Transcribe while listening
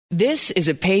This is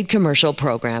a paid commercial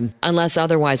program. Unless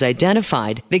otherwise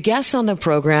identified, the guests on the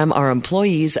program are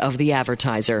employees of the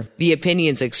advertiser. The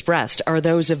opinions expressed are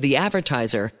those of the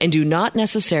advertiser and do not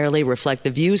necessarily reflect the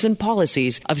views and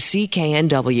policies of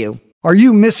CKNW. Are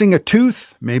you missing a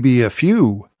tooth? Maybe a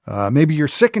few. Maybe you're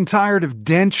sick and tired of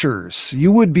dentures.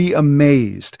 You would be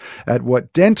amazed at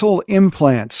what dental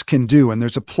implants can do. And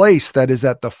there's a place that is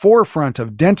at the forefront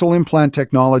of dental implant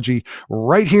technology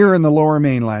right here in the Lower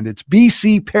Mainland. It's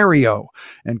BC Perio.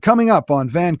 And coming up on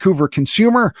Vancouver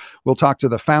Consumer, we'll talk to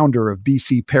the founder of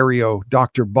BC Perio,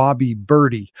 Dr. Bobby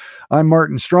Birdie. I'm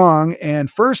Martin Strong.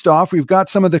 And first off, we've got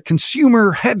some of the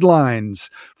consumer headlines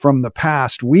from the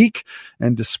past week.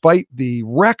 And despite the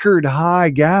record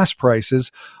high gas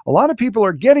prices, a lot of people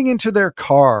are getting into their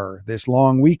car this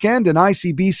long weekend, and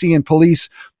ICBC and police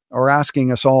are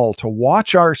asking us all to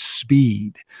watch our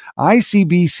speed.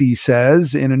 ICBC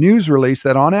says in a news release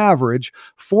that on average,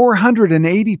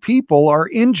 480 people are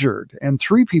injured and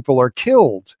 3 people are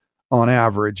killed on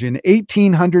average in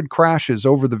 1,800 crashes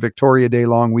over the Victoria Day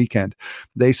long weekend.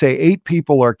 They say 8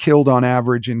 people are killed on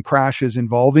average in crashes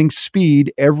involving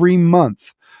speed every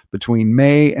month between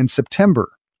May and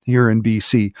September. Here in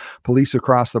BC, police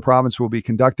across the province will be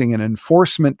conducting an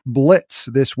enforcement blitz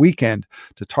this weekend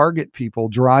to target people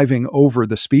driving over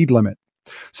the speed limit.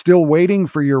 Still waiting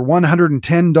for your $110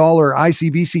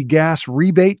 ICBC gas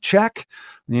rebate check?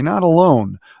 You're not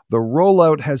alone. The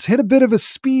rollout has hit a bit of a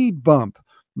speed bump.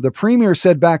 The Premier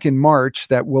said back in March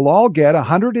that we'll all get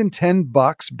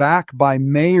 $110 back by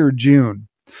May or June.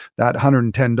 That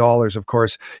 $110, of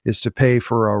course, is to pay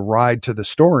for a ride to the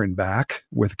store and back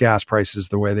with gas prices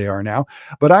the way they are now.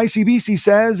 But ICBC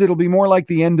says it'll be more like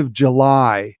the end of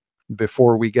July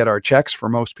before we get our checks for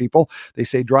most people. They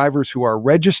say drivers who are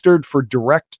registered for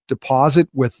direct deposit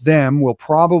with them will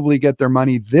probably get their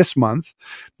money this month.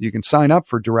 You can sign up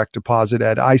for direct deposit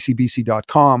at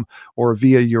icbc.com or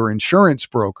via your insurance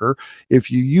broker.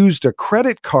 If you used a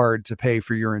credit card to pay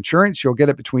for your insurance, you'll get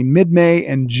it between mid-May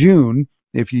and June.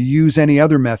 If you use any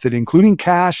other method, including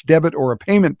cash, debit, or a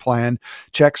payment plan,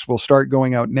 checks will start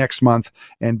going out next month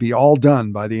and be all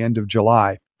done by the end of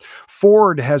July.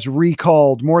 Ford has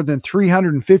recalled more than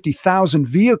 350,000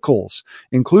 vehicles,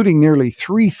 including nearly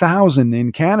 3,000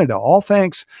 in Canada, all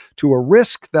thanks to a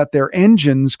risk that their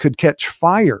engines could catch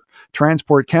fire.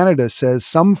 Transport Canada says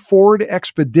some Ford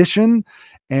Expedition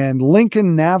and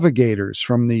Lincoln Navigators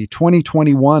from the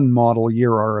 2021 model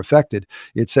year are affected.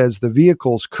 It says the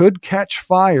vehicles could catch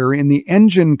fire in the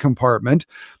engine compartment.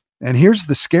 And here's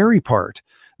the scary part.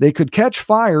 They could catch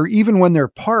fire even when they're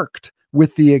parked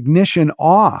with the ignition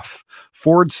off.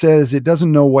 Ford says it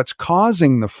doesn't know what's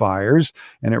causing the fires,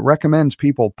 and it recommends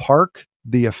people park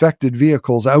the affected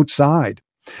vehicles outside.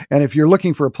 And if you're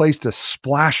looking for a place to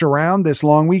splash around this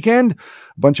long weekend,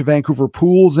 a bunch of Vancouver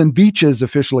pools and beaches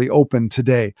officially opened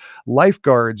today.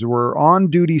 Lifeguards were on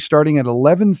duty starting at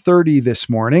 11:30 this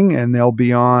morning, and they'll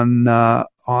be on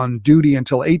duty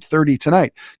until 8:30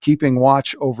 tonight, keeping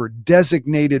watch over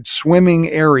designated swimming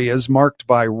areas marked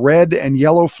by red and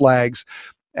yellow flags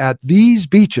at these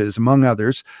beaches, among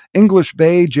others: English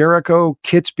Bay, Jericho,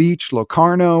 Kitts Beach,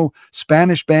 Locarno,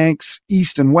 Spanish Banks,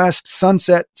 East and West,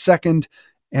 Sunset, 2nd,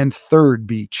 and 3rd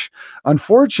Beach.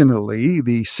 Unfortunately,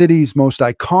 the city's most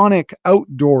iconic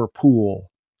outdoor pool,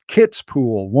 Kitts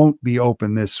Pool, won't be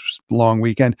open this long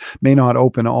weekend, may not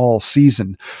open all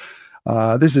season.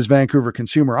 This is Vancouver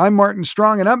Consumer. I'm Martin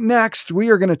Strong, and up next, we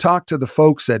are going to talk to the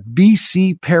folks at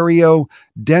BC Perio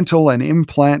Dental and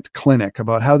Implant Clinic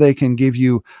about how they can give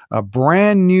you a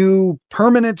brand new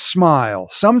permanent smile,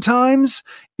 sometimes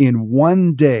in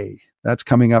one day. That's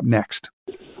coming up next.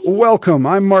 Welcome,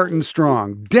 I'm Martin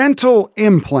Strong. Dental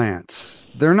implants.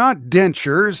 They're not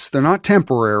dentures. They're not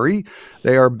temporary.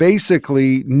 They are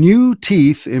basically new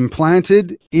teeth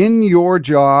implanted in your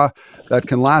jaw that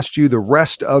can last you the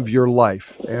rest of your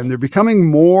life. And they're becoming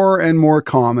more and more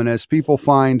common as people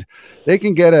find they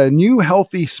can get a new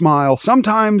healthy smile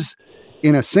sometimes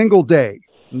in a single day.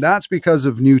 And that's because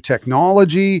of new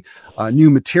technology, new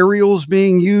materials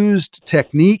being used,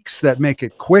 techniques that make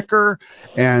it quicker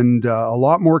and a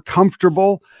lot more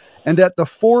comfortable. And at the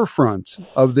forefront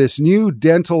of this new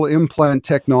dental implant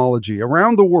technology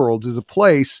around the world is a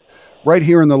place right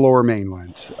here in the Lower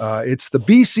Mainland. It's the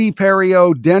BC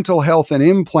Perio Dental Health and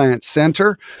Implant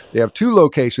Center. They have 2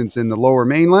 locations in the Lower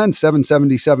Mainland,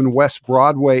 777 West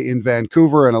Broadway in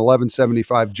Vancouver and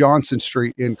 1175 Johnson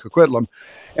Street in Coquitlam.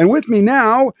 And with me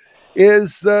now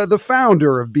is the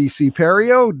founder of BC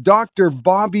Perio, Dr.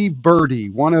 Bobby Birdie,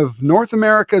 one of North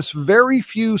America's very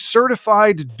few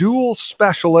certified dual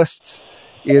specialists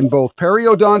in both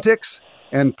periodontics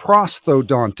and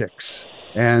prosthodontics.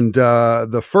 and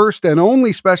the first and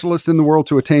only specialist in the world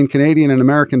to attain Canadian and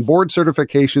American board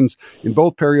certifications in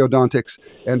both periodontics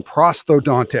and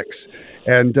prosthodontics.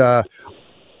 And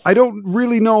I don't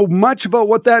really know much about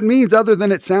what that means other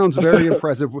than it sounds very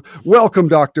impressive. Welcome,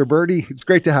 Dr. Berti. It's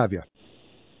great to have you.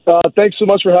 Thanks so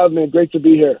much for having me. Great to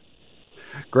be here.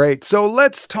 Great. So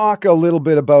let's talk a little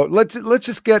bit about, let's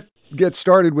just get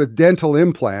started with dental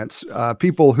implants.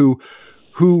 People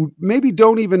who maybe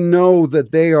don't even know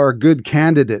that they are good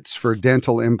candidates for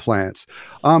dental implants.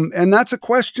 And that's a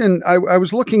question, I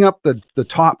was looking up the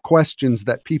top questions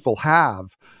that people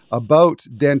have about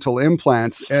dental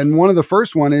implants. And one of the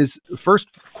first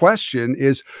question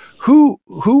is,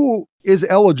 who is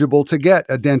eligible to get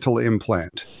a dental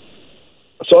implant?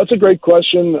 So that's a great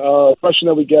question. Question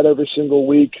that we get every single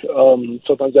week,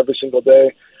 sometimes every single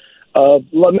day.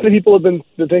 Many people they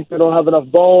think they don't have enough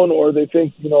bone, or they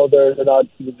think,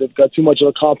 they've got too much of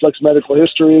a complex medical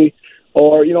history,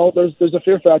 or, there's a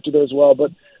fear factor there as well. But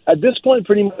at this point,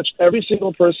 pretty much every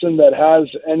single person that has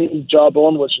any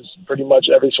jawbone, which is pretty much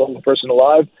every single person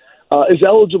alive, is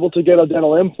eligible to get a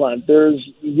dental implant. There's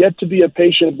yet to be a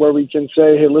patient where we can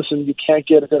say, hey, listen, you can't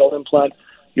get a dental implant.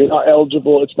 You're not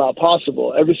eligible. It's not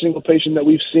possible. Every single patient that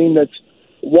we've seen that's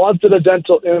wanted a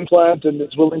dental implant and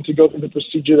is willing to go through the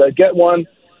procedure to get one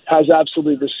has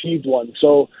absolutely received one.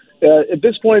 So at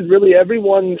this point, really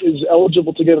everyone is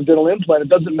eligible to get a dental implant. It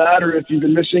doesn't matter if you've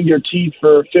been missing your teeth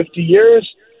for 50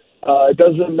 years. It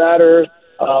doesn't matter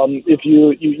if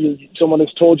someone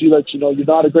has told you that you're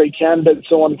not a great candidate, and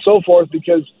so on and so forth.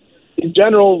 Because in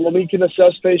general, when we can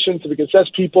assess patients, we can assess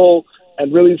people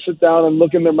and really sit down and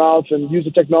look in their mouth and use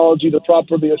the technology to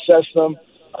properly assess them,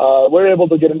 we're able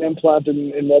to get an implant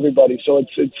in everybody. So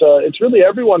it's really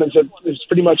everyone is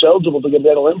pretty much eligible to get a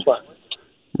dental implant.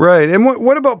 Right. And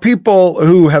what about people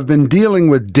who have been dealing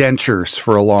with dentures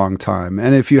for a long time?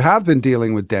 And if you have been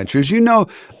dealing with dentures,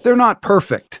 they're not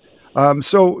perfect.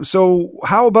 So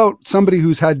how about somebody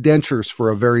who's had dentures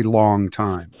for a very long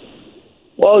time?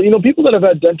 Well, people that have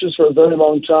had dentures for a very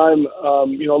long time,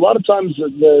 a lot of times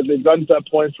they've gotten to that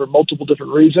point for multiple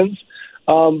different reasons.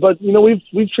 But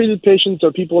we've treated patients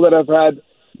or people that have had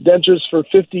dentures for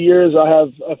 50 years. I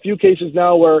have a few cases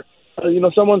now where,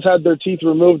 someone's had their teeth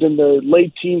removed in their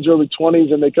late teens, early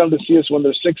 20s, and they come to see us when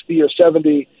they're 60 or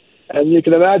 70. And you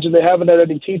can imagine they haven't had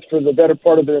any teeth for the better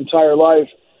part of their entire life.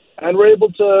 And we're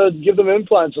able to give them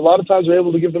implants. A lot of times we're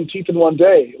able to give them teeth in one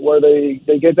day, where they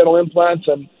get dental implants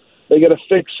and they get a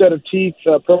fixed set of teeth,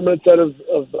 a permanent set of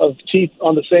teeth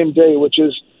on the same day, which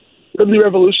is really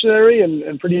revolutionary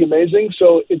and pretty amazing.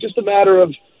 So it's just a matter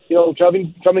of,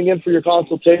 coming in for your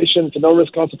consultation. It's a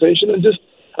no-risk consultation, and just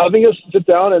having us sit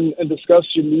down and discuss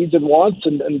your needs and wants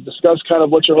and discuss kind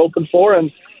of what you're hoping for.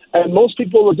 And most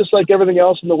people are just like everything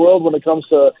else in the world when it comes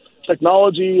to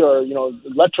technology or,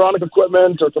 electronic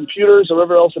equipment or computers or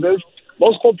whatever else it is.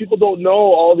 Most people don't know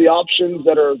all the options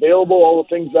that are available, all the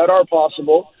things that are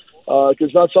possible, because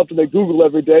it's not something they Google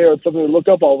every day or something they look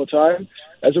up all the time.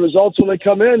 As a result, when they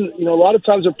come in, a lot of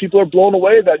times people are blown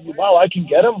away that, wow, I can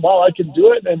get them, wow, I can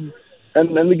do it, and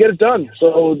we get it done.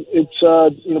 So it's,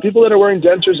 people that are wearing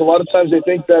dentures, a lot of times they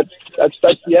think that that's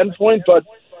the end point, but,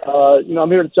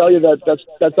 I'm here to tell you that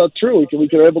that's not true. We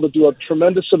are able to do a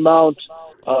tremendous amount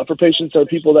for patients or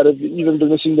people that have even been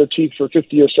missing their teeth for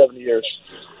 50 or 70 years.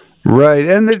 Right.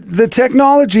 And the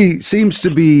technology seems to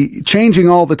be changing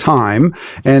all the time.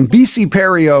 And BC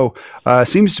Perio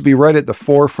seems to be right at the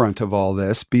forefront of all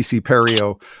this.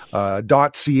 BCperio.ca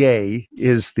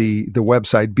is the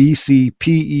website.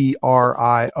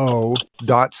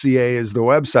 BCperio.ca is the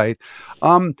website.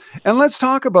 And let's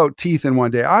talk about teeth in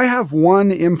one day. I have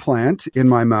one implant in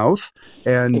my mouth,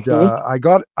 and I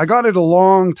got it a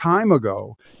long time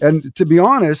ago. And to be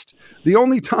honest, the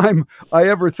only time I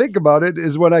ever think about it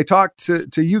is when I talk to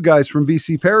you guys from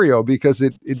BC Perio, because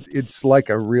it's like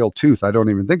a real tooth. I don't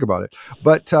even think about it.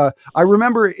 But I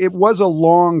remember it was a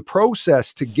long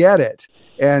process to get it.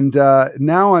 And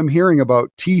now I'm hearing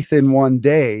about teeth in one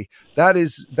day. That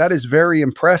is very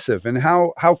impressive. And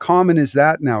how common is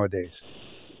that nowadays?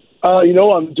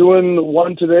 I'm doing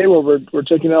one today where we're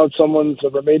taking out someone's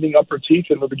remaining upper teeth,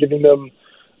 and we'll be giving them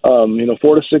 4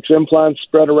 to 6 implants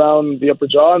spread around the upper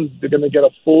jaw, and they're going to get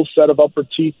a full set of upper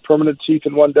teeth, permanent teeth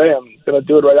in one day. I'm going to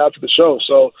do it right after the show.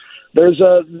 So there's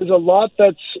a lot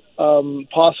that's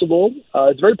possible.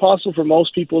 It's very possible for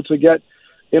most people to get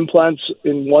implants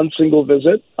in one single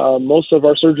visit. Most of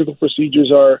our surgical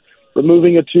procedures are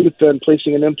removing a tooth and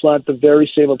placing an implant the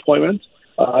very same appointment.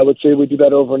 I would say we do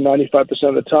that over 95%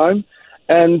 of the time.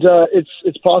 And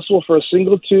it's possible for a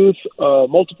single tooth,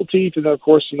 multiple teeth, and then, of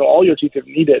course, all your teeth if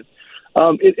needed.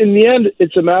 In the end,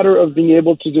 it's a matter of being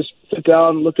able to just sit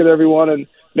down, look at everyone, and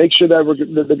make sure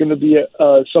that they're going to be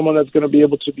someone that's going to be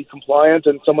able to be compliant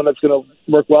and someone that's going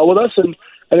to work well with us. And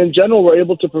in general, we're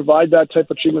able to provide that type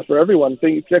of treatment for everyone.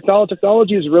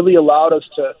 Technology has really allowed us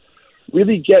to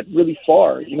really get really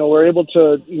far. We're able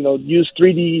to, use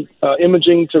 3D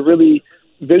imaging to really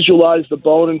visualize the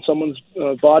bone in someone's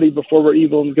body before we're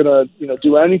even going to,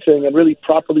 do anything, and really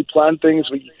properly plan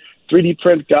things. We 3D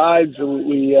print guides.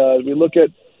 We look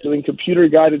at doing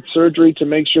computer-guided surgery to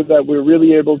make sure that we're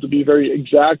really able to be very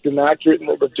exact and accurate in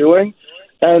what we're doing.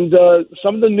 And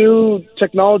some of the new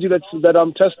technology that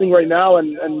I'm testing right now,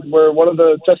 and we're one of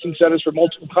the testing centers for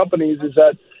multiple companies, is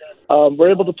that we're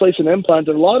able to place an implant.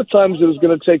 And a lot of times it was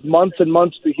going to take months and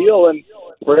months to heal, and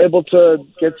we're able to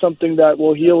get something that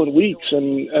will heal in weeks,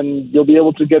 and you'll be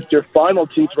able to get your final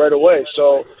teeth right away.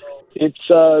 So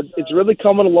it's really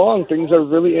coming along. Things are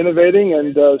really innovating,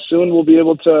 and soon we'll be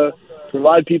able to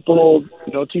provide people,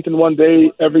 teeth in one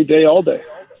day, every day, all day.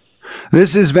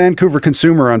 This is Vancouver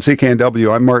Consumer on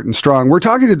CKNW. I'm Martin Strong. We're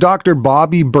talking to Dr.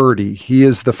 Bobby Birdie. He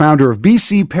is the founder of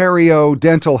BC Perio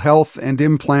Dental Health and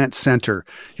Implant Center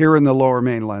here in the Lower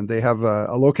Mainland. They have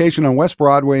a location on West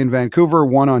Broadway in Vancouver,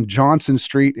 one on Johnson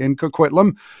Street in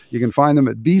Coquitlam. You can find them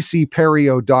at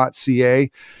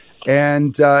bcperio.ca.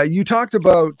 And you talked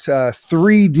about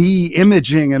 3D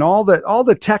imaging and all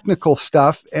the technical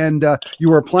stuff, and you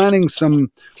were planning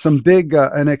some big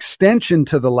an extension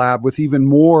to the lab with even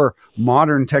more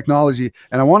modern technology.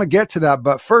 And I want to get to that,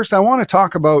 but first I want to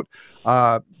talk about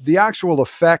the actual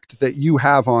effect that you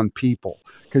have on people,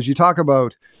 because you talk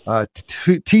about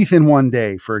teeth in one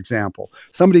day, for example.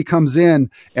 Somebody comes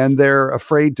in and they're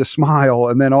afraid to smile,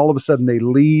 and then all of a sudden they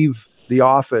leave the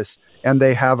office and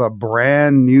they have a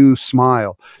brand new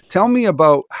smile. Tell me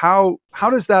about how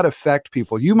does that affect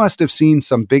people? You must have seen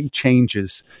some big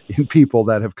changes in people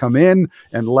that have come in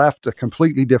and left a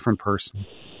completely different person.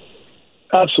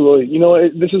 Absolutely.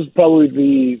 This is probably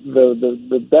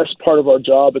the best part of our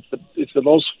job. It's the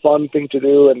most fun thing to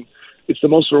do, and it's the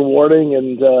most rewarding,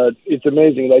 and it's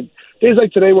amazing. Like days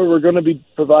like today, where we're going to be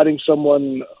providing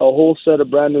someone a whole set of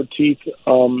brand new teeth,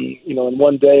 in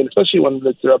one day, and especially when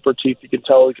it's their upper teeth, you can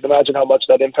imagine how much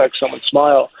that impacts someone's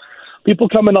smile. People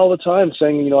come in all the time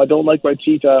saying, I don't like my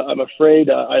teeth. I'm afraid.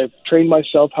 I've trained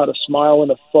myself how to smile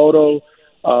in a photo.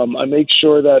 I make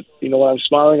sure that, when I'm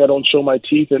smiling, I don't show my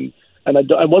teeth. And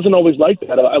I wasn't always like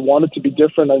that. I wanted to be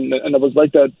different. And I was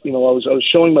like that, I was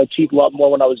showing my teeth a lot more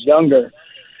when I was younger.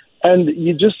 And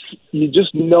you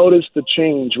just notice the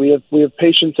change. We have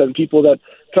patients and people that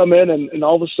come in and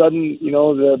all of a sudden,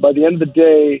 by the end of the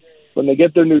day, when they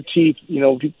get their new teeth,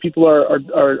 people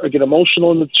are get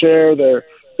emotional in the chair. They're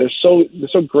so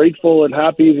grateful and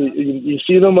happy. You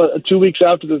see them 2 weeks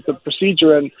after the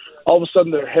procedure, and all of a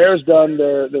sudden their hair's done,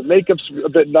 their makeup's a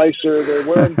bit nicer. They're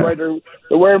wearing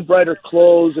brighter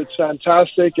clothes. It's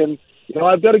fantastic. And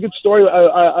I've got a good story.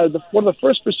 One of the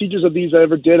first procedures of these I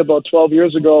ever did about 12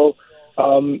 years ago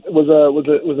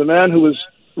was a man who was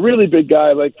a really big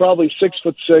guy, like probably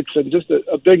 6'6", and just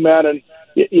a big man. And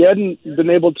he hadn't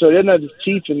had his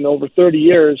teeth in over 30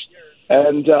 years.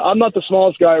 And I'm not the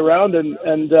smallest guy around.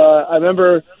 And I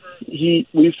remember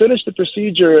we finished the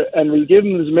procedure, and we gave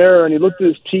him his mirror, and he looked at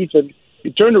his teeth, and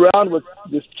he turned around with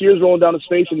his tears rolling down his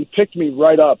face, and he picked me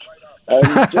right up. And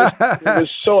he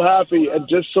was so happy and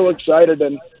just so excited.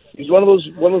 And he's one of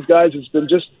those guys who's been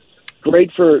just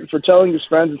great for telling his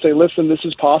friends and say, listen, this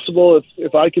is possible.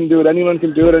 If I can do it, anyone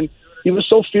can do it. And he was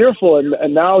so fearful,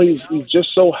 and now he's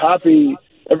just so happy.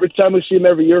 Every time we see him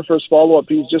every year for his follow-up,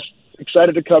 he's just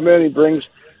excited to come in. He brings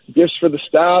gifts for the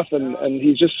staff, and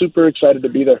he's just super excited to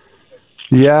be there.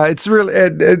 Yeah, it's really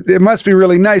it must be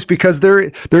really nice, because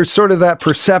there's sort of that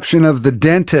perception of the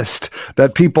dentist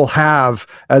that people have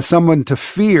as someone to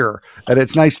fear, and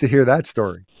it's nice to hear that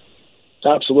story.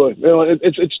 Absolutely,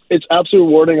 it's absolutely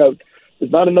rewarding.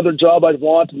 It's not another job I'd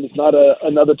want, and it's not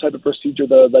another type of procedure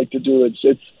that I'd like to do.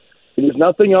 There's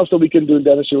nothing else that we can do in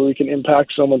dentistry where we can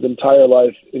impact someone's entire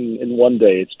life in one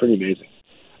day. It's pretty amazing.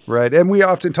 Right. And we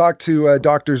often talk to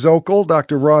Dr. Zokol,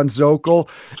 Dr. Ron Zokol,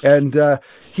 and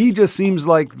he just seems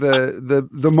like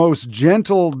the most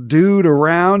gentle dude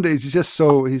around.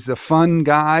 He's a fun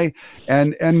guy.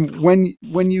 And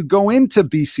when you go into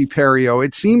BC Perio,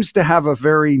 it seems to have a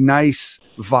very nice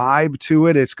vibe to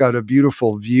it. It's got a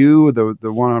beautiful view.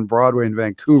 The one on Broadway in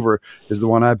Vancouver is the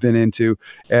one I've been into.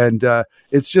 And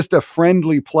it's just a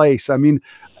friendly place. I mean,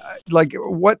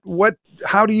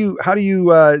 how do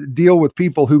you deal with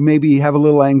people who maybe have a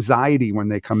little anxiety when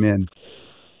they come in?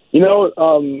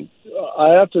 I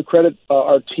have to credit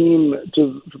our team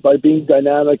by being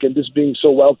dynamic and just being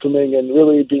so welcoming and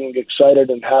really being excited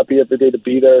and happy every day to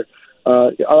be there.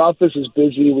 Our office is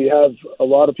busy. We have a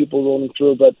lot of people rolling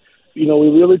through, but we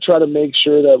really try to make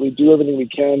sure that we do everything we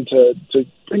can to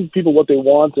bring people what they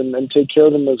want and take care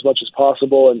of them as much as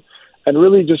possible and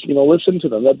really just listen to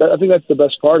them. I think that's the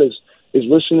best part is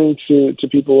listening to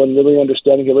people and really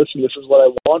understanding. Hey, listen, this is what I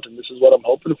want and this is what I'm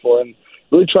hoping for, and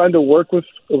really trying to work with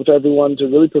everyone to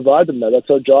really provide them that. That's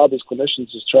our job as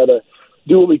clinicians, is try to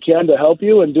do what we can to help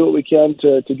you and do what we can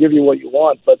to give you what you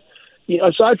want. But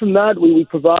aside from that, we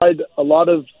provide a lot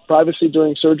of privacy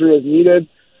during surgery as needed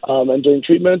and during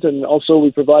treatment, and also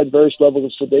we provide various levels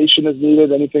of sedation as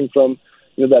needed, anything from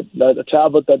that a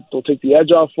tablet that will take the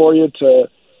edge off for you to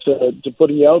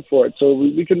putting you out for it. So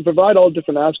we can provide all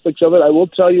different aspects of it. I will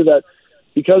tell you that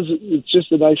because it's just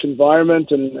a nice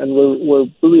environment and we're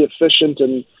really efficient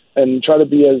and try to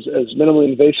be as minimally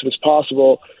invasive as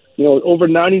possible, over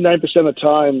 99% of the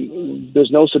time,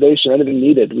 there's no sedation or anything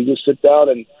needed. We just sit down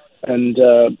and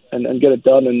get it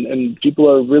done. And people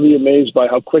are really amazed by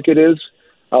how quick it is,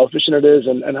 how efficient it is,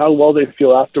 and how well they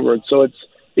feel afterwards. So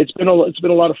it's been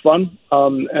a lot of fun.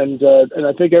 And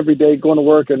I think every day going to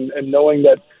work and knowing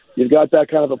that you've got that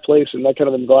kind of a place and that kind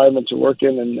of environment to work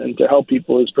in and to help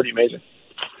people is pretty amazing.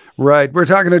 Right. We're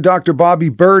talking to Dr. Bobby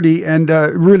Berdy. And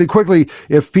really quickly,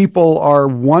 if people are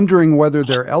wondering whether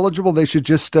they're eligible, they should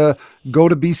just go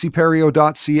to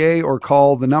bcperio.ca or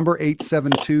call the number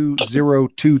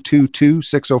 872-0222,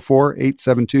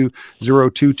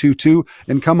 604-872-0222,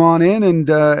 and come on in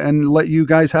and let you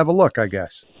guys have a look, I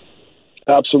guess.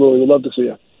 Absolutely. We'd love to see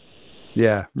you.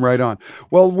 Yeah, right on.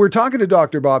 Well, we're talking to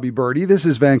Dr. Bobby Berdy. This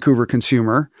is Vancouver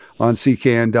Consumer on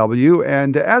CKNW.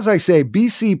 And as I say,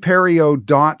 bcperio.ca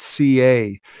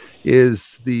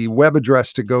is the web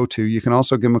address to go to. You can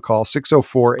also give them a call,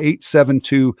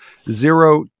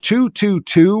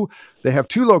 604-872-0222. They have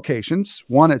two locations,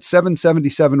 one at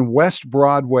 777 West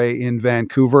Broadway in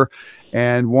Vancouver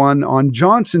and one on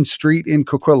Johnson Street in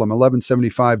Coquitlam,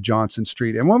 1175 Johnson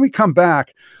Street. And when we come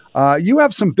back, you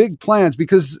have some big plans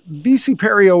because BC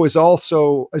Perio is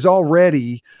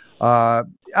already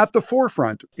at the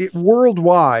forefront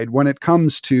worldwide when it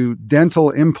comes to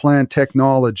dental implant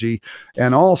technology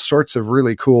and all sorts of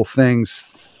really cool things,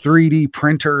 3D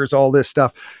printers, all this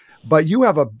stuff. But you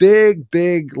have a big,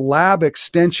 big lab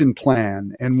extension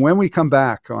plan. And when we come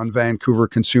back on Vancouver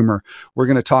Consumer, we're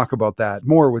going to talk about that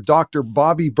more with Dr.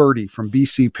 Bobby Berdy from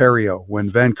BC Perio when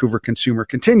Vancouver Consumer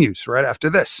continues right after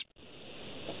this.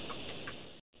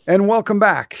 And welcome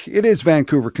back. It is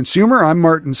Vancouver Consumer. I'm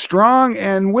Martin Strong,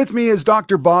 and with me is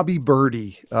Dr. Bobby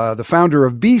Berdy, the founder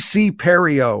of BC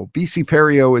Perio. BC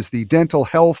Perio is the dental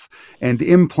health and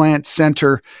implant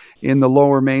center in the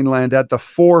Lower Mainland at the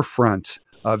forefront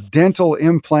of dental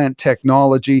implant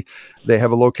technology. They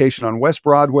have a location on West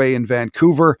Broadway in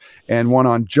Vancouver and one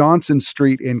on Johnson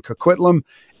Street in Coquitlam.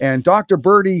 And Dr.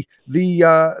 Berdy,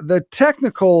 the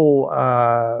technical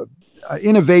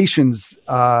innovations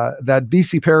that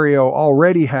BC Perio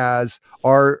already has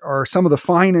are some of the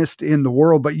finest in the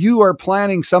world, but you are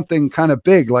planning something kind of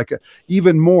big, like a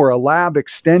lab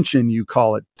extension, you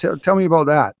call it. Tell me about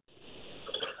that.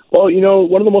 Well,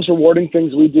 one of the most rewarding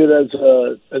things we did as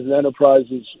an enterprise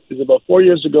is about 4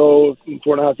 years ago,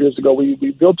 4.5 years ago,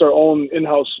 we built our own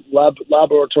in-house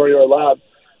laboratory or lab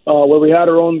where we had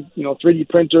our own 3D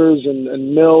printers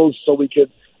and mills so we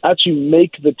could actually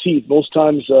make the teeth. Most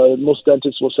times, most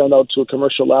dentists will send out to a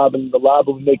commercial lab, and the lab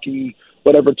will be making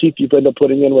whatever teeth you end up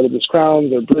putting in, whether it's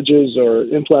crowns or bridges or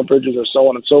implant bridges or so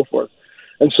on and so forth.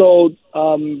 And so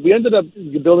we ended up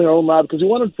building our own lab because we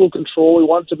wanted full control. We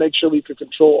wanted to make sure we could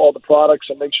control all the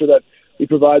products and make sure that we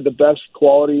provide the best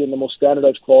quality and the most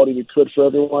standardized quality we could for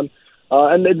everyone.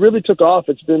 And it really took off.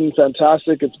 It's been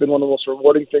fantastic. It's been one of the most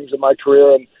rewarding things in my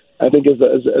career. And I think as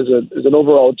an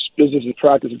overall business and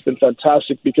practice, it's been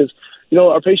fantastic because,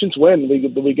 our patients win. We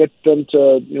get them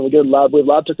to, we have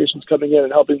lab technicians coming in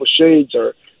and helping with shades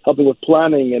or helping with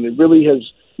planning. And it really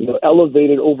has,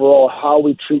 elevated overall how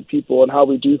we treat people and how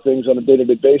we do things on a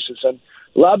day-to-day basis. And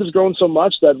the lab has grown so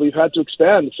much that we've had to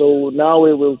expand. So now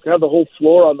we'll have the whole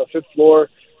floor on the 5th floor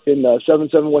in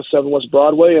 777 West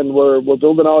Broadway, and we're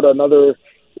building out a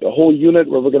whole unit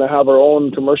where we're going to have our own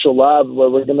commercial lab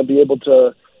where we're going to be able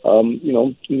to,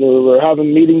 we're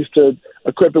having meetings to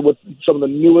equip it with some of the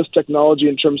newest technology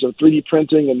in terms of 3D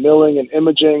printing and milling and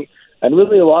imaging, and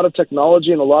really a lot of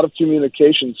technology and a lot of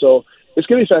communication. So it's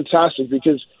going to be fantastic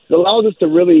because it allows us to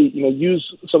really,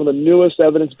 use some of the newest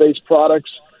evidence-based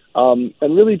products and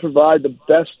really provide the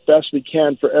best we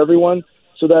can for everyone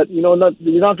so that,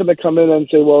 you're not going to come in and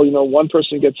say, well, one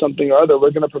person gets something or other.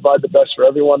 We're going to provide the best for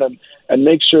everyone and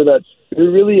make sure that we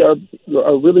really are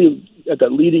really at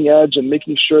that leading edge and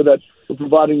making sure that we're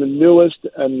providing the newest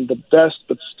and the best,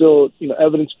 but still,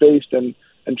 evidence-based and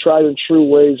tried and true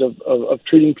ways of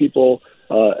treating people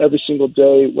every single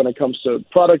day when it comes to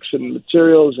products and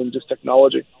materials and just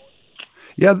technology.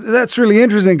 Yeah, that's really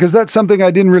interesting because that's something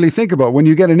I didn't really think about. When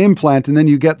you get an implant and then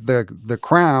you get the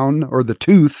crown or the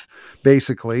tooth,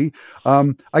 basically,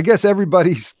 I guess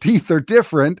everybody's teeth are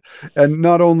different, and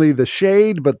not only the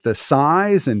shade, but the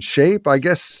size and shape. I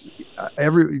guess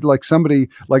somebody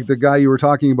like the guy you were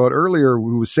talking about earlier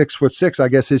who was 6'6", I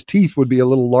guess his teeth would be a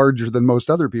little larger than most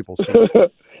other people's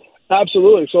teeth.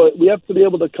 Absolutely. So we have to be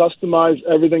able to customize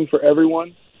everything for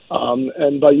everyone.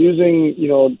 And by using,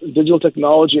 digital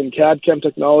technology and CAD/CAM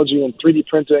technology and 3D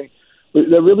printing,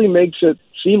 that really makes it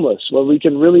seamless, where we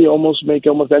can really make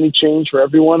almost any change for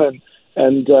everyone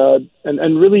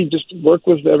and really just work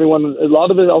with everyone. A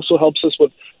lot of it also helps us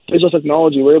with digital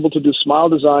technology. We're able to do smile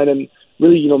design and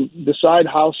really, decide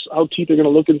how teeth are going to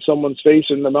look in someone's face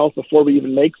and the mouth before we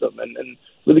even make them, and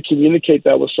really communicate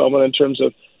that with someone in terms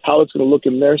of how it's going to look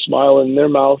in their smile and their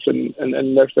mouth and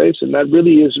their face. And that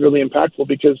really is really impactful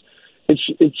because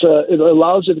it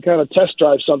allows you to kind of test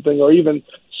drive something or even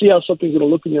see how something's going to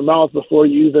look in your mouth before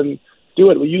you even do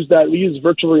it. We use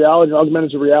virtual reality and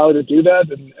augmented reality to do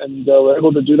that. And we're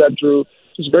able to do that through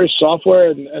just very software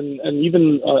and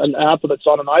even an app that's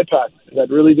on an iPad that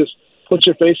really just puts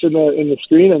your face in the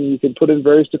screen, and you can put in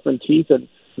various different teeth, and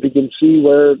we can see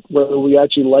where we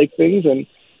actually like things.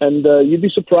 And you'd be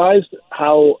surprised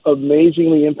how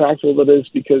amazingly impactful it is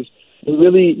because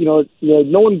really,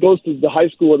 no one goes to the high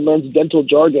school and learns dental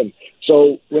jargon.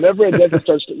 So whenever a dentist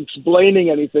starts explaining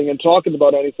anything and talking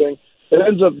about anything, it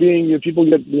ends up being people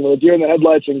get a deer in the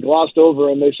headlights and glossed over,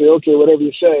 and they say, okay, whatever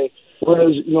you say.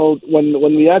 Whereas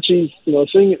when we actually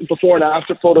seeing before and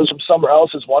after photos from somewhere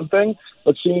else is one thing,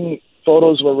 but seeing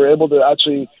photos where we're able to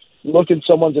actually look in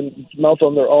someone's mouth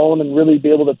on their own and really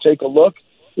be able to take a look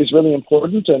is really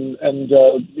important, and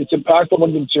it's impactful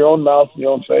when it's your own mouth,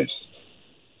 your own face.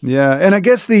 Yeah, and I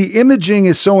guess the imaging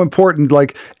is so important,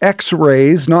 like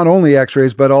X-rays, not only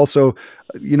X-rays, but also,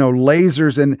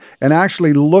 lasers and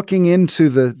actually looking into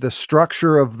the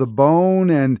structure of the bone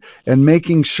and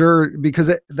making sure,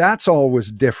 because that's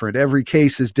always different. Every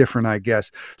case is different, I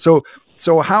guess. So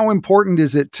how important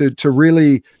is it to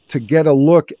really to get a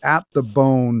look at the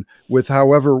bone with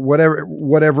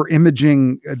whatever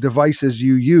imaging devices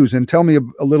you use? And tell me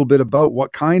a little bit about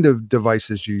what kind of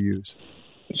devices you use.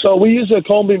 So we use a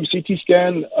cone beam CT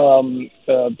scan.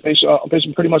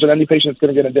 Patient pretty much on any patient that's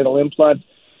going to get a dental implant,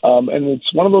 and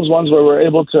it's one of those ones where we're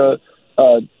able to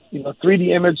 3D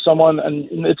image someone, and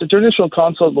it's a traditional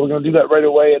consult, but we're going to do that right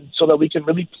away, and so that we can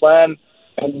really plan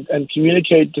and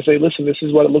communicate to say, listen, this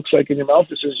is what it looks like in your mouth.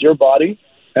 This is your body,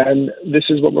 and this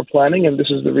is what we're planning, and this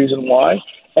is the reason why.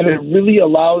 And it really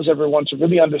allows everyone to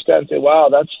really understand and say, wow,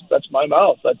 that's my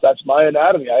mouth. That's my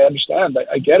anatomy. I understand.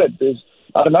 I get it. There's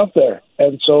not enough there.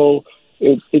 And so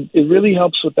it really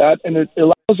helps with that. And it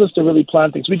allows us to really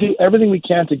plan things. We do everything we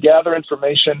can to gather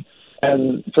information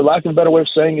and, for lack of a better way of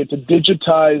saying it, to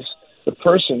digitize the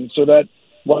person so that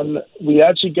when we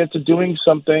actually get to doing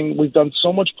something, we've done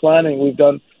so much planning. We've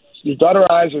dot our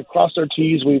I's, we've crossed our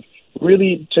T's, we've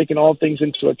really taken all things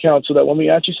into account so that when we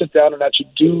actually sit down and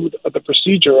actually do the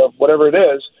procedure of whatever it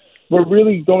is, we're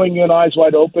really going in eyes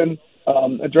wide open,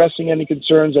 addressing any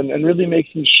concerns and really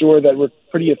making sure that we're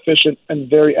pretty efficient and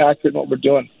very accurate in what we're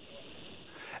doing.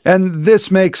 And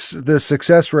this makes the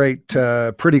success rate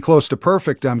pretty close to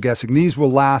perfect, I'm guessing. These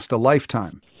will last a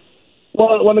lifetime.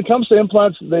 Well, when it comes to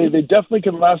implants, they definitely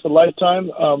can last a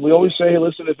lifetime. We always say, hey,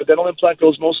 listen, if a dental implant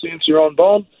goes mostly into your own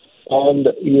bone and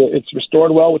it's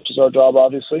restored well, which is our job,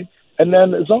 obviously, and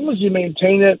then as long as you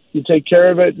maintain it, you take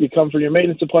care of it, you come for your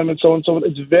maintenance appointment, so on and so on,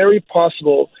 it's very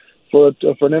possible for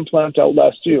an implant to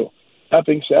outlast you. That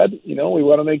being said, we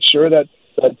want to make sure that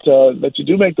you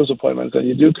do make those appointments and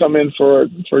you do come in for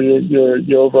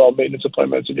your overall maintenance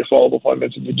appointments and your follow-up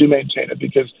appointments, and you do maintain it,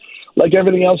 because like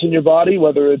everything else in your body,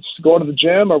 whether it's going to the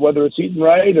gym or whether it's eating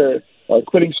right or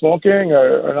quitting smoking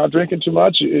or not drinking too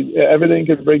much, everything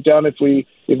can break down if we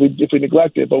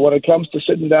neglect it. But when it comes to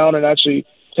sitting down and actually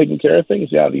taking care of things,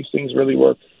 these things really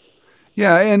work.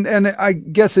 Yeah, and I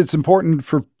guess it's important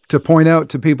to point out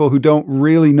to people who don't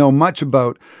really know much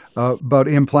about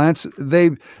implants, they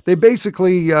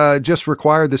basically just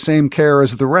require the same care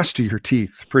as the rest of your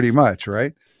teeth, pretty much,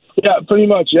 right? Yeah, pretty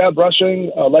much. Yeah,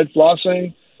 brushing, light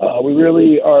flossing. We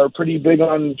really are pretty big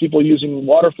on people using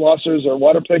water flossers or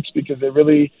water picks because they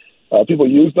really people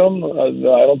use them.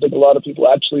 I don't think a lot of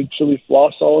people actually truly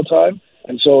floss all the time.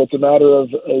 And so it's a matter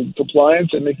of compliance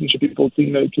and making sure people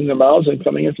clean their mouths and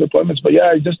coming into appointments. But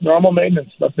yeah, just normal maintenance,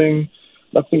 nothing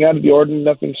out of the ordinary,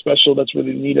 nothing special that's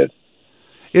really needed.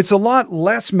 It's a lot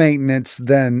less maintenance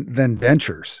than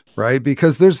dentures, right?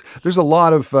 Because there's a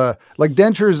lot of like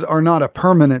dentures are not a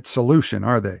permanent solution,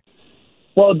 are they?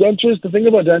 Well, dentures. The thing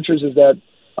about dentures is that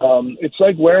it's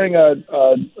like wearing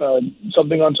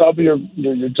something on top of your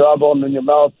jawbone in your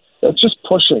mouth that's just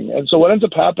pushing. And so what ends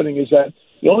up happening is that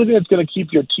the only thing that's going to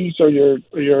keep your teeth or your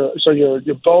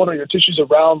bone or your tissues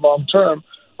around long term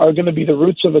are going to be the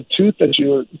roots of a tooth that you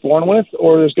were born with,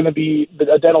 or there's going to be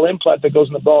a dental implant that goes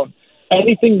in the bone.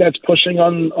 Anything that's pushing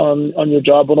on your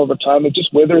jawbone over time, it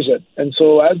just withers it. And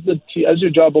so as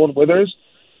your jawbone withers,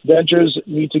 dentures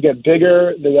need to get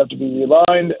bigger, they have to be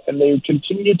realigned, and they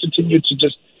continue to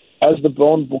just, as the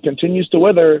bone continues to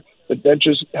wither, the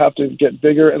dentures have to get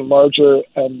bigger and larger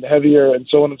and heavier and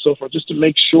so on and so forth, just to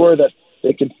make sure that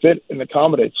they can fit and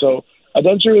accommodate. So a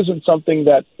denture isn't something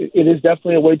that, it is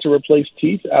definitely a way to replace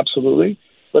teeth, absolutely,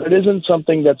 but it isn't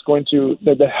something that's going to,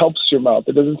 that helps your mouth.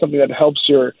 It isn't something that helps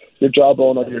your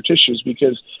jawbone or your tissues,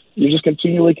 because you're just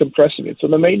continually compressing it. So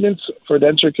the maintenance for a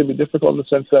denture can be difficult in the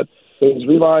sense that there's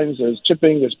relines, there's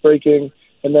chipping, there's breaking,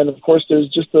 and then of course there's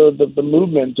just the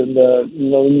movement and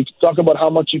when you talk about how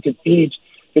much you can eat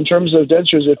in terms of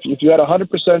dentures, if you had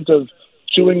 100% of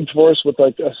chewing force with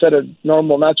like a set of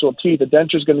normal natural teeth, a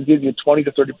denture is going to give you 20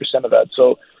 to 30% of that.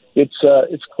 So it's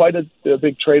quite a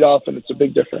big trade-off, and it's a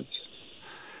big difference.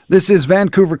 This is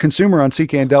Vancouver Consumer on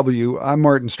CKNW. I'm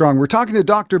Martin Strong. We're talking to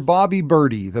Dr. Bobby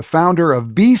Birdie, the founder of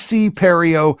BC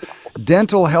Perio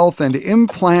Dental Health and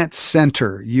Implant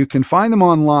Center. You can find them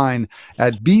online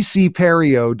at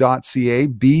bcperio.ca,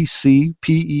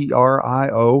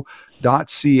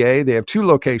 bcperio.ca. They have 2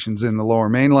 locations in the Lower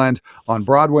Mainland, on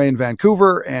Broadway in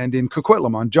Vancouver and in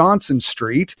Coquitlam on Johnson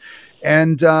Street.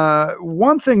 And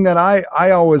one thing that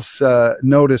I always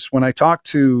notice when I talk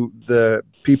to the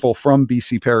people from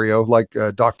BC Perio, like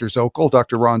Dr.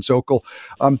 Ron Zokol,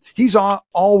 he's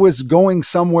always going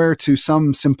somewhere to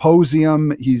some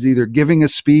symposium. He's either giving a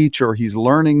speech or he's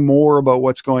learning more about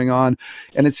what's going on.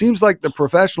 And it seems like the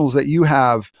professionals that you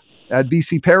have at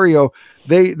BC Perio,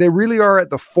 they really are at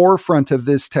the forefront of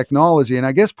this technology. And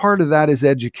I guess part of that is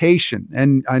education.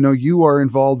 And I know you are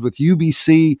involved with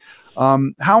UBC.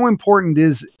 How important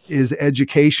is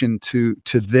education to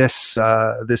this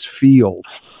field?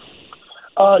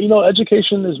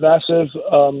 Education is massive.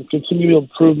 Continual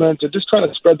improvement, and just trying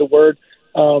to spread the word.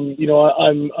 I'm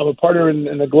a partner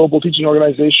in a global teaching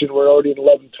organization. We're already in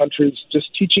 11 countries,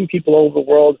 just teaching people all over the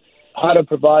world how to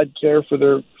provide care for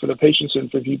their patients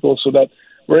and for people, so that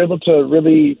we're able to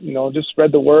really, just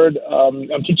spread the word.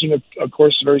 I'm teaching a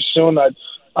course very soon.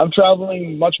 I'm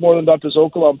traveling much more than Dr.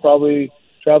 Zokol. I'm probably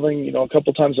traveling, a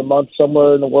couple times a month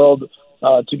somewhere in the world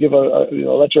to give a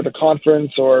lecture at a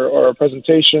conference or a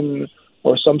presentation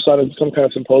or some kind of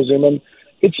symposium. And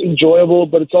it's enjoyable,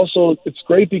 but it's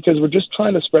great because we're just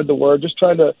trying to spread the word, just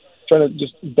trying to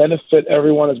just benefit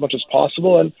everyone as much as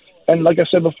possible. And like I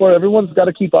said before, everyone's got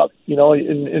to keep up, and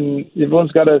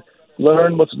everyone's got to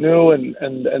learn what's new and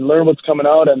learn what's coming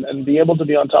out and be able to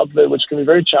be on top of it, which can be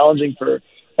very challenging for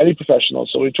any professional.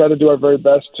 So we try to do our very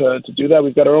best to do that.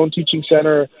 We've got our own teaching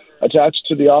center attached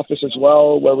to the office as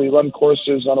well, where we run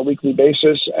courses on a weekly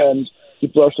basis, and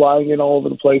people are flying in all over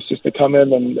the place just to come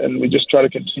in, and we just try to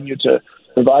continue to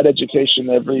provide education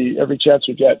every chance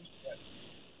we get.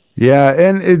 Yeah,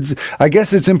 and I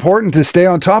guess it's important to stay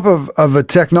on top of a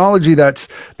technology that's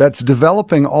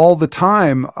developing all the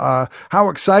time. How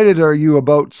excited are you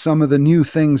about some of the new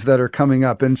things that are coming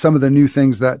up and some of the new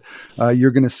things that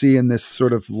you're going to see in this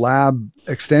sort of lab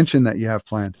extension that you have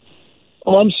planned?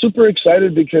 Well, I'm super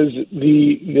excited because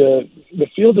the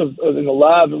field in the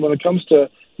lab, when it comes to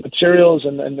materials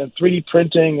and 3D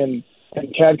printing and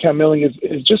CAD/CAM milling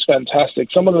is just fantastic.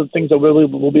 Some of the things that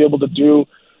we'll be able to do,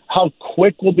 how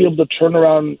quick we'll be able to turn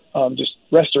around just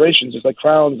restorations, just like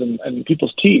crowns and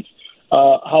people's teeth,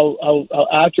 how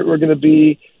accurate we're going to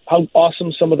be, how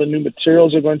awesome some of the new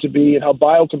materials are going to be, and how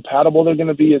biocompatible they're going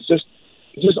to be is just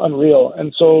unreal.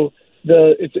 And so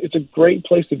it's a great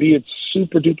place to be. It's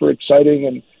super duper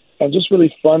exciting and just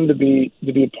really fun to be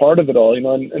a part of it all.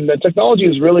 And the technology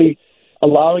is really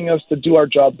allowing us to do our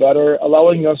job better,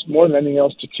 allowing us more than anything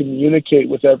else to communicate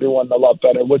with everyone a lot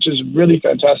better, which is really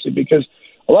fantastic because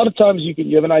a lot of times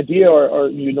you have an idea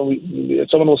or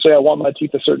someone will say, I want my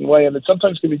teeth a certain way, and it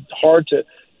sometimes can be hard to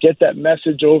get that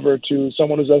message over to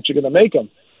someone who's actually going to make them.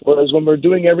 Whereas when we're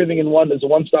doing everything in one as a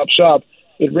one-stop shop,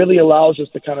 it really allows us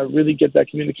to kind of really get that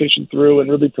communication through and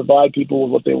really provide people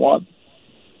with what they want.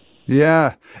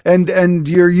 Yeah. And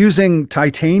you're using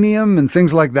titanium and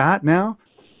things like that now?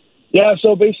 Yeah,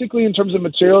 so basically in terms of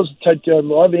materials, a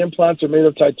lot of the implants are made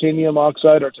of titanium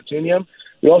oxide or titanium.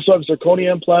 We also have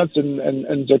zirconia implants, and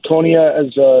zirconia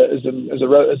as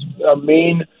a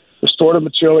main restorative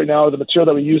material right now. The material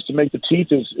that we use to make the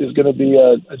teeth is going to be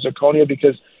a zirconia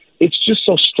because it's just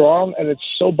so strong and it's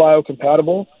so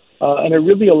biocompatible, and it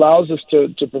really allows us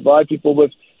to provide people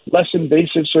with less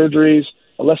invasive surgeries,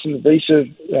 a less invasive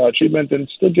treatment, and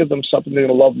still give them something they're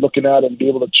going to love looking at and be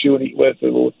able to chew and eat with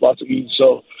lots of ease.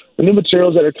 So the new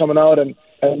materials that are coming out, and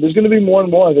there's going to be more and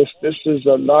more. This is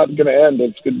not going to end.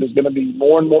 There's going to be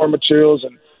more and more materials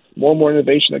and more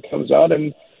innovation that comes out,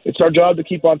 and it's our job to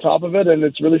keep on top of it. And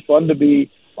it's really fun to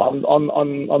be on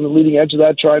the leading edge of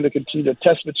that, trying to continue to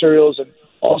test materials and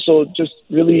also just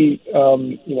really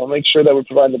make sure that we're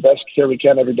providing the best care we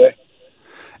can every day.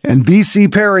 And BC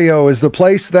Perio is the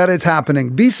place that it's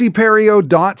happening.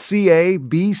 bcperio.ca,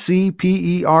 bcperio.ca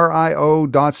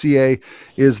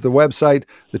is the website.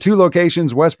 The two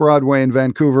locations, West Broadway in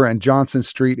Vancouver and Johnson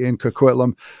Street in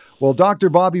Coquitlam. Well, Dr.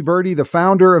 Bobby Berdy, the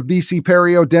founder of BC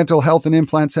Perio Dental Health and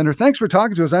Implant Center, thanks for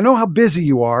talking to us. I know how busy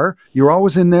you are. You're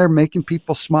always in there making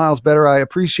people's smiles better. I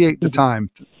appreciate the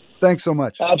time. Thanks so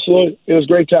much. Absolutely. It was a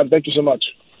great time. Thank you so much.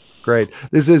 Great.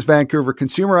 This is Vancouver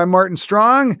Consumer. I'm Martin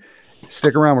Strong.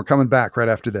 Stick around. We're coming back right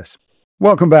after this.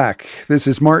 Welcome back. This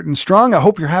is Martin Strong. I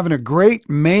hope you're having a great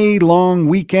May long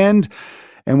weekend.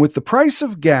 And with the price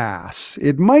of gas,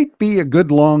 it might be a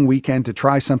good long weekend to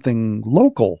try something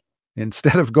local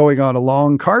instead of going on a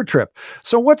long car trip.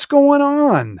 So what's going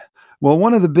on? Well,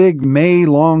 one of the big May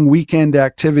long weekend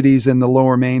activities in the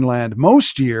Lower Mainland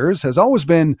most years has always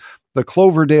been the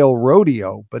Cloverdale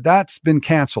Rodeo, but that's been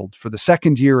canceled for the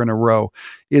second year in a row.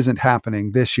 Isn't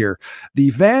happening this year. The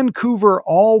Vancouver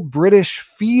All British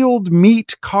Field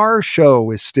Meat Car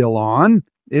Show is still on.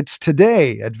 It's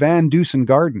today at Van Dusen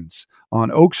Gardens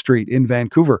on Oak Street in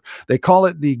Vancouver. They call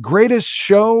it the greatest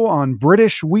show on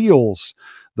British wheels.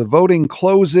 The voting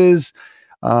closes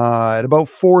at about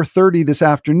 4:30 this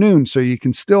afternoon, so you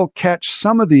can still catch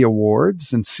some of the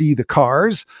awards and see the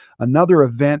cars. Another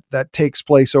event that takes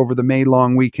place over the May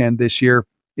long weekend this year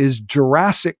is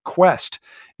Jurassic Quest.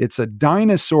 It's a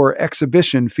dinosaur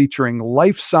exhibition featuring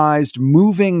life-sized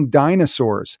moving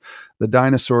dinosaurs. The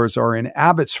dinosaurs are in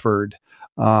Abbotsford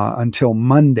until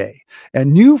Monday.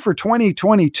 And new for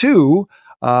 2022,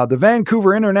 the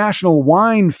Vancouver International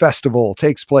Wine Festival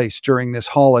takes place during this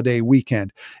holiday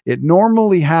weekend. It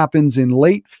normally happens in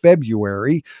late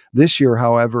February. This year,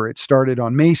 however, it started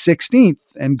on May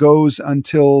 16th and goes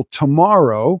until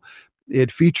tomorrow.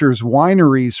 It features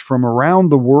wineries from around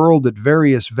the world at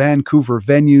various Vancouver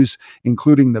venues,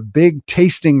 including the Big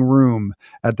Tasting Room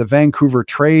at the Vancouver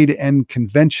Trade and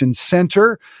Convention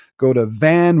Centre. Go to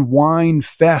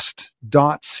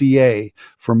vanwinefest.ca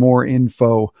for more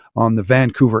info on the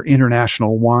Vancouver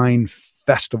International Wine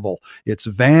Festival. It's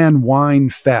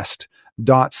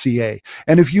vanwinefest.ca.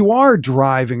 And if you are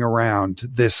driving around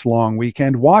this long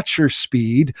weekend, watch your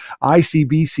speed.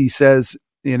 ICBC says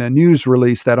in a news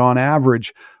release that on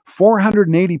average,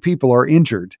 480 people are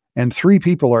injured and 3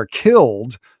 people are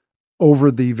killed over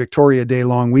the Victoria Day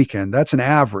long weekend. That's an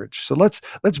average. So let's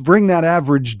bring that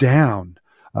average down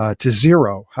to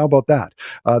 0. How about that?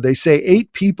 They say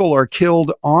 8 people are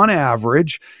killed on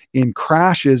average in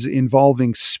crashes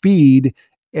involving speed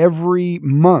every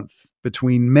month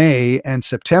between May and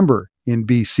September in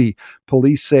BC.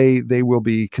 Police say they will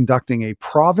be conducting a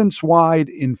province-wide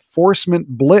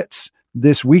enforcement blitz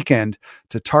this weekend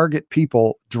to target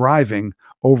people driving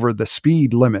over the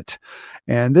speed limit.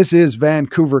 And this is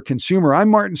Vancouver Consumer. I'm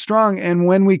Martin Strong, and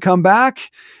when we come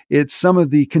back, it's some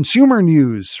of the consumer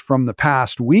news from the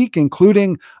past week,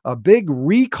 including a big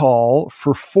recall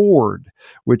for Ford,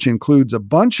 which includes a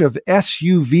bunch of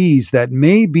SUVs that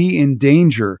may be in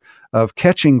danger of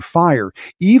catching fire,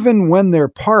 even when they're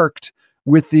parked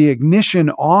with the ignition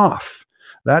off.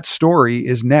 That story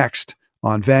is next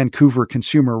on Vancouver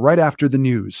Consumer right after the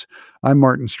news. I'm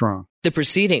Martin Strong. The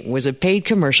proceeding was a paid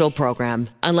commercial program.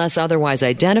 Unless otherwise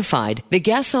identified, the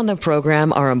guests on the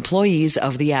program are employees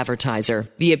of the advertiser.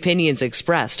 The opinions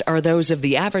expressed are those of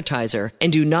the advertiser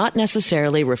and do not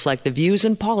necessarily reflect the views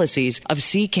and policies of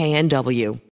CKNW.